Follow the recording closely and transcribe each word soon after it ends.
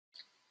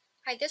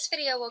Hi, this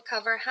video will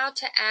cover how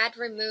to add,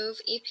 remove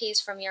EPs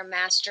from your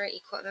master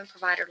equipment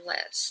provider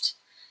list.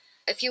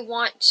 If you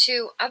want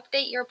to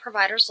update your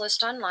providers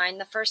list online,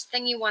 the first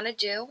thing you want to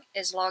do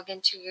is log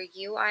into your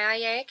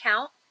UIIA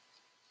account.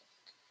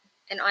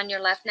 And on your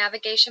left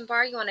navigation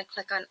bar, you want to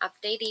click on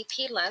Update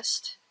EP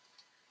List.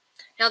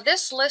 Now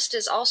this list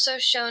is also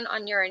shown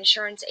on your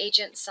insurance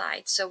agent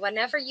side. So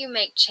whenever you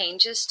make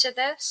changes to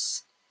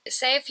this,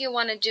 say if you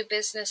want to do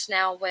business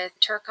now with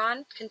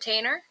Turcon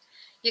container,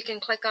 you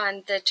can click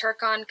on the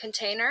Turcon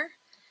container,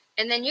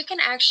 and then you can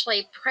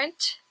actually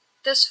print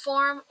this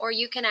form or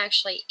you can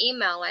actually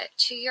email it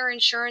to your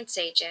insurance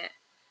agent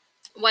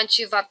once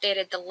you've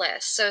updated the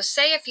list. So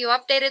say if you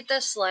updated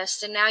this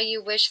list and now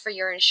you wish for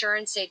your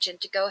insurance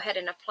agent to go ahead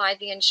and apply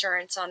the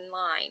insurance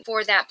online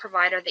for that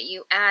provider that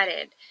you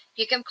added,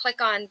 you can click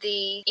on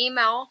the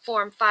email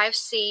Form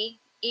 5C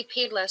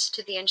EP list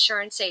to the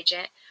insurance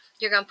agent.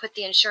 You're going to put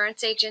the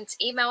insurance agent's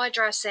email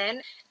address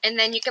in, and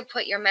then you can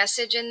put your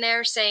message in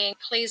there saying,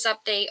 please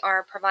update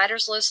our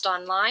providers list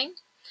online.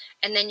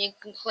 And then you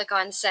can click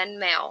on Send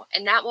Mail,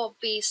 and that will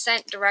be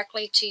sent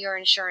directly to your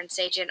insurance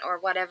agent or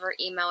whatever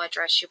email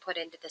address you put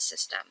into the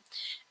system.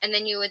 And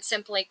then you would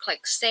simply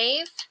click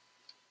Save,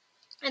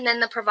 and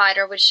then the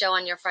provider would show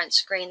on your front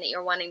screen that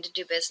you're wanting to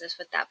do business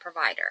with that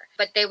provider.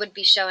 But they would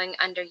be showing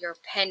under your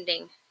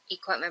pending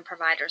equipment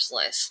providers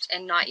list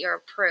and not your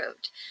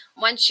approved.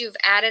 Once you've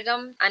added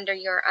them under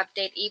your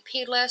update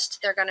EP list,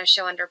 they're going to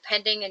show under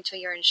pending until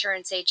your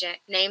insurance agent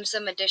names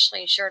them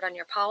additionally insured on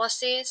your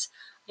policies.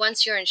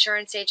 Once your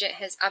insurance agent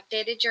has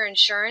updated your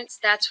insurance,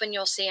 that's when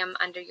you'll see them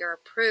under your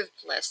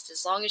approved list,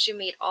 as long as you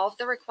meet all of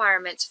the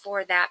requirements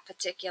for that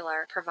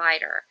particular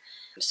provider.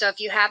 So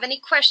if you have any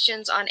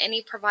questions on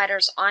any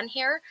providers on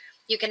here,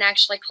 you can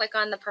actually click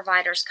on the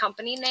provider's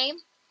company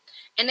name,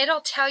 and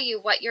it'll tell you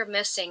what you're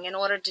missing in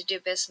order to do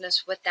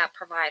business with that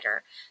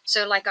provider.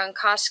 So like on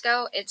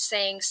Costco, it's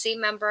saying see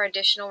member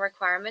additional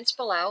requirements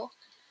below.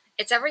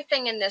 It's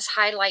everything in this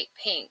highlight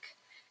pink.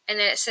 And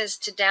then it says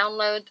to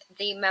download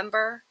the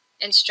member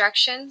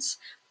instructions.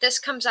 This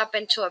comes up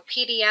into a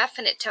PDF,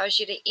 and it tells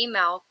you to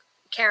email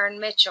Karen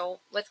Mitchell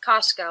with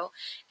Costco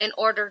in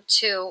order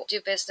to do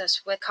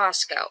business with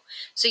Costco.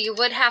 So you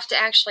would have to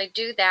actually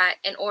do that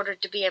in order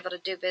to be able to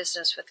do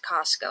business with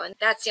Costco. And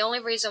that's the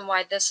only reason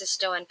why this is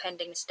still in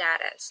pending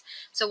status.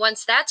 So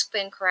once that's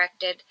been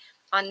corrected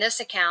on this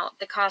account,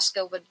 the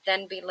Costco would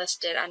then be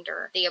listed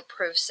under the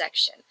approved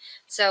section.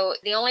 So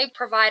the only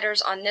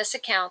providers on this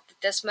account that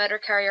this motor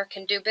carrier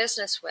can do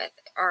business with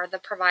are the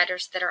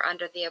providers that are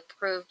under the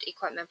approved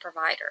equipment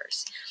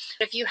providers.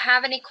 If you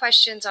have any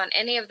questions on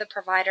any of the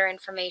provider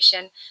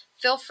information,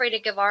 feel free to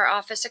give our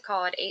office a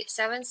call at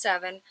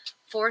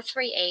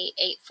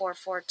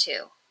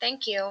 877-438-8442.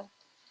 Thank you.